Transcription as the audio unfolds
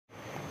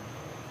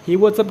Hey,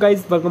 what's up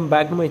guys, welcome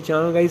back to my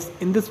channel guys.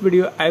 In this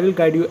video I will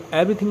guide you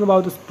everything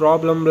about this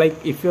problem, like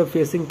if you are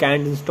facing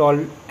can't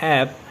install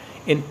app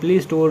in Play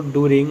Store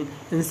during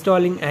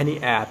installing any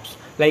apps,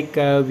 like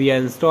we are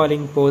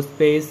installing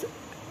Postpaid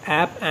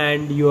app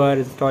and you are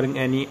installing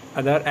any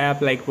other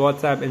app like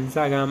WhatsApp,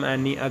 Instagram,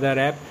 any other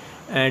app,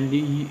 and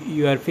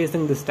you are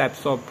facing this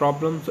types of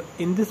problems. So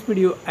in this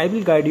video I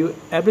will guide you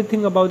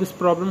everything about this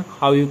problem,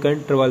 how you can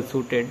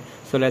troubleshoot it.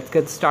 So let's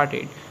get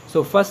started.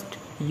 So first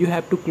you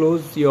have to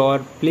close your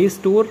Play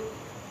Store.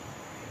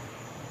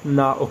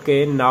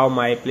 Now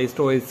my Play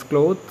Store is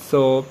closed.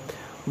 So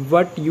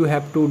what you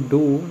have to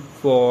do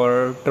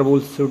for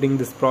troubleshooting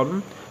this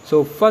problem,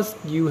 so first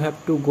you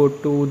have to go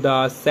to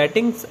the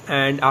settings,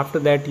 and after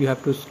that you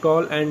have to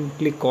scroll and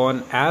click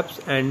on apps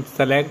and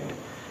select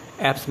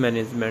apps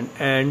management,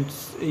 and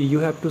you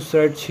have to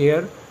search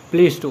here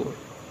Play Store.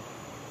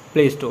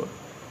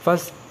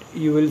 First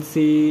you will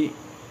see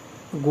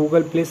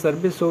Google Play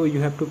service, so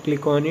you have to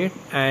click on it,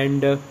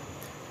 and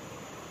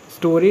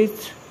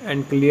storage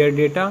and clear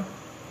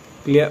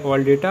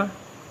all data,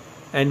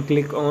 and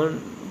click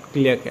on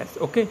clear cache.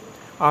 Okay,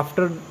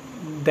 after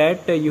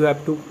that you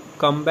have to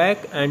come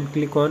back and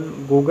click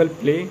on Google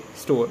Play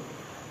Store,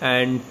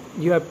 and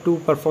you have to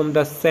perform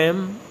the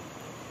same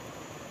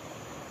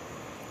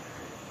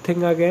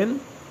thing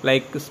again,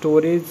 like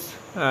storage,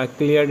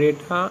 clear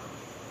data,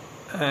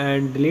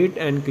 and delete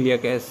and clear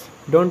cache.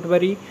 Don't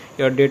worry,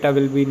 your data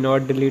will be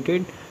not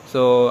deleted.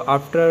 So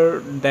after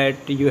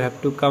that you have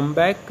to come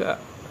back.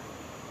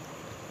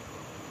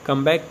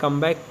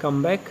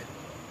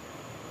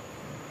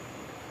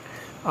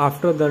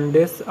 After done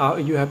this,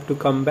 you have to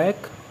come back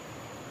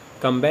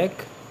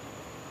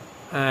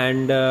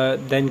and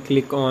then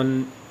click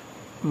on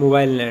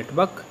mobile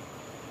network.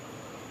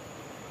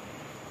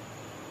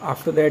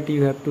 After that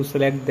you have to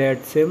select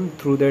that SIM.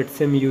 Through that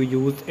SIM you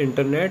use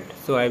internet,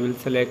 so I will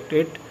select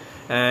it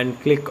and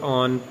click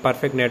on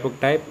perfect network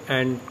type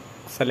and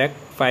select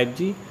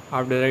 5G.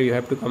 After that you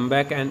have to come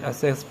back and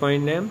access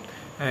point name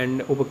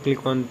and over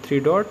click on 3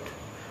 dot,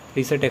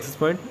 reset access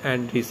point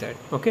and reset.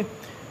 Okay,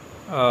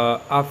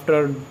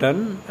 after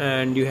done,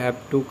 and you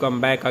have to come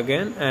back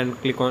again and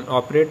click on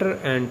operator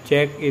and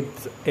check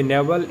it's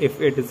enable. If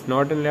it is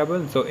not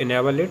enabled, so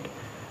enable it.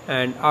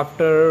 And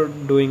after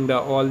doing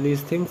all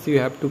these things, you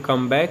have to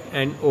come back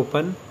and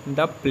open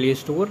the Play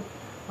Store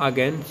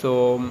again.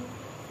 So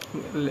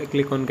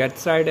click on get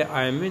started,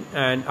 I am in,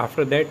 and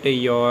after that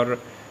your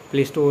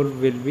Play Store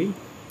will be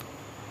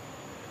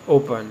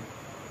open.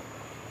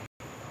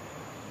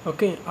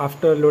 Okay,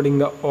 after loading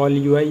the all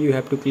UI, you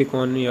have to click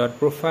on your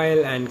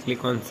profile and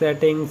click on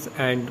settings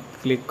and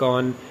click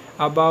on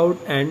about,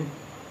 and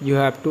you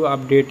have to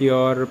update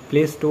your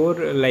Play Store,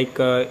 like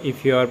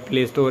if your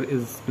Play Store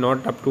is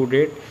not up to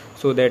date,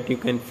 so that you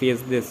can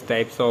face this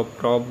types of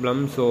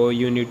problems, so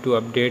you need to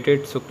update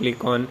it. So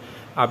click on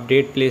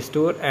update Play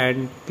Store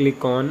and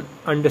click on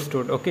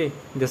understood. Okay,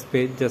 just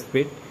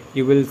wait,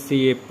 you will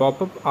see a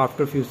pop-up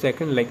after a few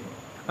seconds like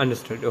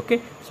understood.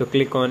 Okay, so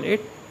click on it.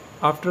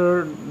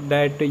 After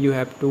that you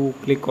have to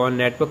click on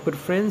network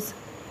preference,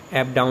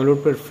 app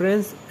download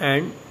preference,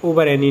 and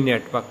over any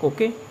network.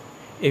 Okay,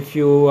 if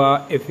your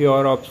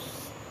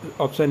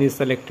option is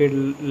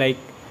selected like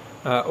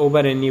over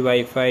any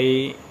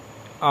Wi-Fi,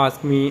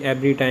 ask me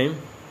every time,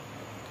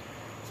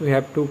 so you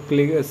have to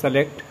click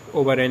select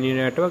over any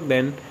network,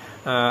 then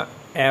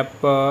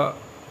app auto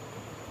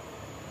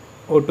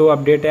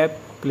update app,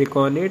 click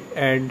on it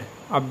and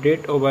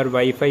update over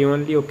Wi-Fi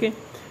only. Okay,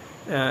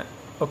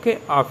 okay,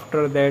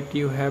 after that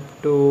you have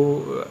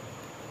to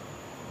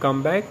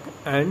come back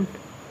and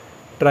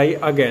try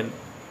again.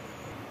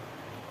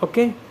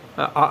 Okay,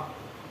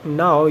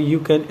 now you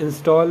can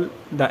install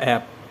the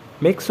app.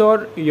 Make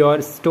sure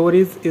your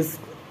storage is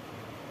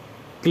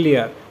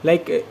clear,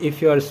 like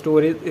if your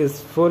storage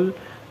is full,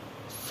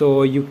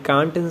 so you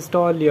can't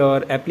install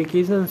your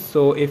application.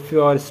 So if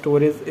your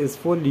storage is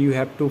full, you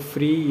have to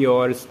free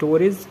your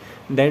storage,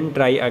 then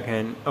try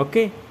again.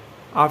 Okay,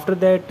 after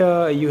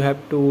that you have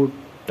to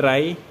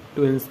try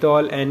to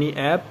install any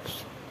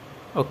apps.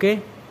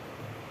 Okay,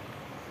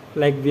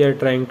 like we are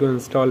trying to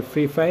install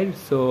Free Fire,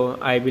 so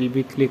I will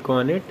be click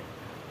on it.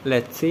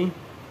 Let's see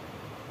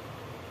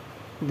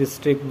this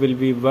trick will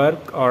be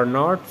work or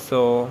not.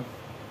 So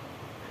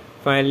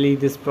finally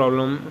this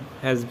problem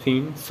has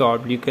been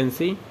solved. You can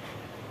see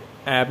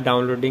app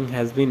downloading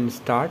has been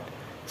start.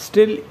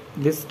 Still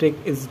this trick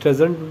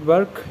doesn't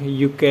work.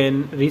 You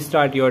can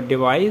restart your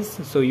device,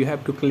 so you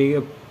have to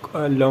click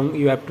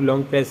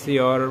long press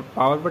your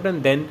power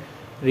button, then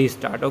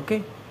restart.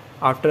 Okay,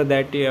 after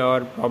that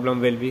your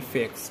problem will be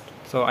fixed.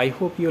 So I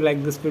hope you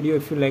like this video.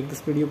 If you like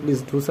this video,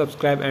 please do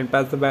subscribe and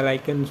press the bell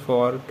icon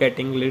for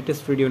getting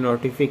latest video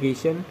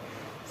notification.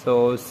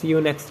 So see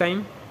you next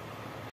time.